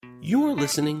You're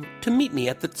listening to Meet Me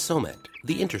at the Tzomet,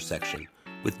 the intersection,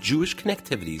 with Jewish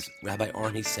Connectivity's Rabbi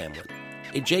Arnie Samlin,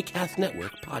 a JCast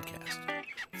Network podcast.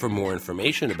 For more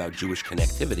information about Jewish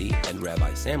Connectivity and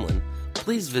Rabbi Samlin,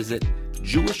 please visit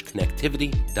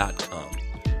jewishconnectivity.com.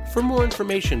 For more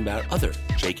information about other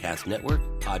JCast Network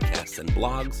podcasts and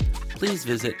blogs, please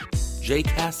visit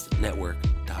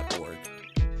jcastnetwork.org.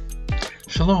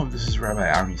 Shalom, this is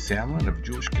Rabbi Arnie Samlin of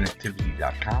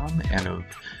jewishconnectivity.com and of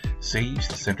SAGE,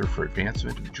 the Center for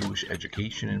Advancement of Jewish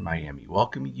Education in Miami,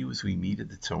 welcoming you as we meet at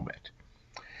the Tzomet.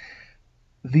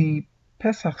 The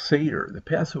Pesach Seder, the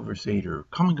Passover Seder,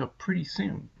 coming up pretty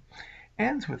soon,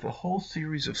 ends with a whole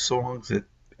series of songs that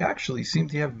actually seem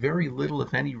to have very little,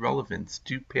 if any, relevance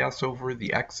to Passover,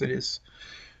 the Exodus,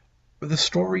 or the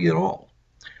story at all.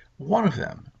 One of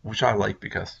them, which I like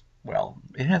because, well,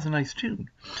 it has a nice tune,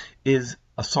 is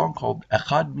a song called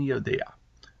Echad Mi Yodea,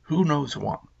 Who Knows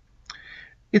One.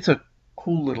 It's a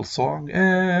cool little song.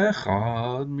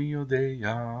 Echad mi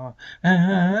yodea,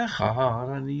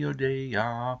 echad ani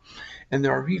yodea. And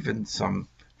there are even some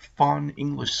fun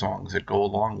English songs that go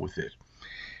along with it.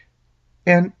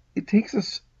 And it takes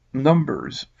us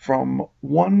numbers from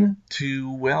 1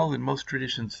 to, well, in most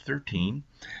traditions, 13,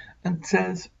 and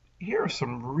says, here are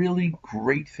some really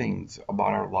great things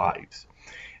about our lives.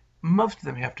 Most of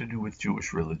them have to do with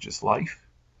Jewish religious life.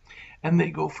 And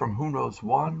they go from who knows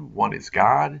one is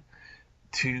God,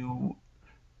 to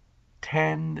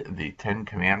 10, the 10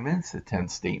 commandments, the 10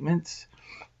 statements,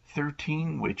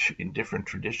 13, which in different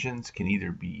traditions can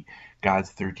either be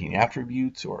God's 13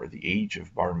 attributes or the age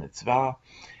of Bar Mitzvah.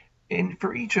 And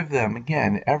for each of them,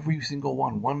 again, every single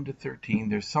one, 1 to 13,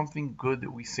 there's something good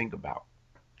that we think about.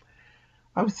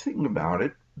 I was thinking about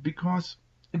it because,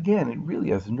 again, it really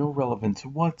has no relevance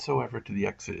whatsoever to the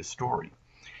Exodus story.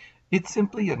 It's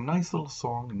simply a nice little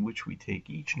song in which we take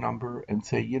each number and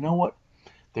say, you know what?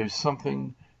 There's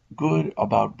something good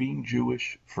about being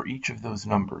Jewish for each of those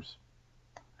numbers.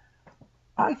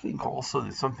 I think also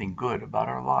there's something good about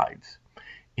our lives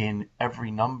in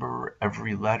every number,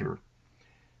 every letter.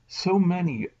 So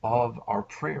many of our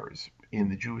prayers in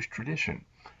the Jewish tradition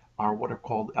are what are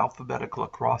called alphabetical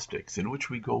acrostics, in which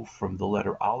we go from the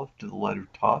letter Aleph to the letter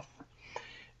Taf,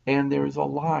 and there's a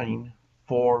line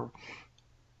for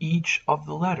each of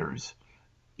the letters,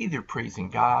 either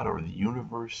praising God or the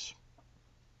universe.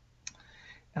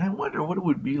 And I wonder what it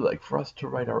would be like for us to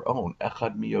write our own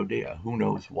Echad Mi Yodea, Who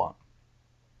Knows One.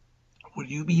 Would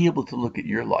you be able to look at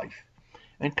your life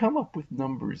and come up with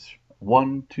numbers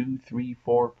 1, 2, 3,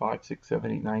 4, 5, 6,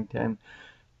 7, 8, 9, 10?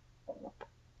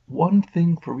 One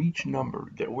thing for each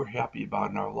number that we're happy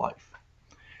about in our life.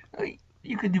 Now,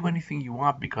 you can do anything you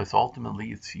want because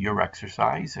ultimately it's your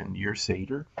exercise and your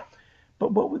Seder.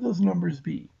 But what would those numbers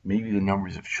be? Maybe the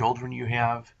numbers of children you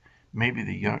have, maybe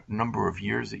the number of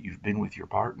years that you've been with your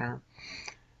partner,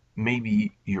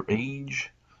 maybe your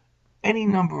age, any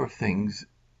number of things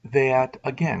that,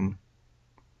 again,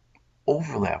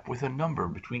 overlap with a number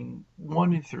between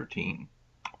 1 and 13,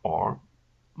 or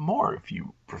more if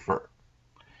you prefer.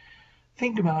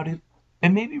 Think about it,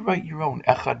 and maybe write your own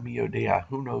Echad Mi Yodea,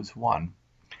 Who Knows One,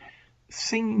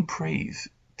 singing praise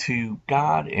to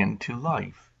God and to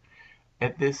life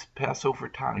at this Passover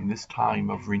time, this time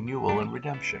of renewal and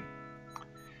redemption.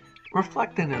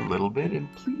 Reflect on it a little bit,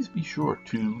 and please be sure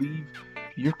to leave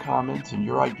your comments and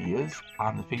your ideas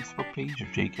on the Facebook page of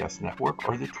JCast Network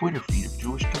or the Twitter feed of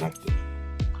Jewish Connective.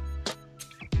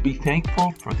 Be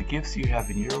thankful for the gifts you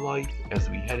have in your life as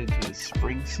we head into the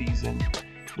spring season,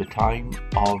 the time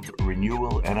of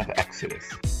renewal and of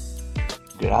Exodus.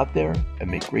 Get out there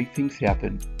and make great things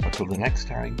happen. Until the next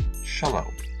time,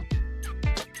 Shalom.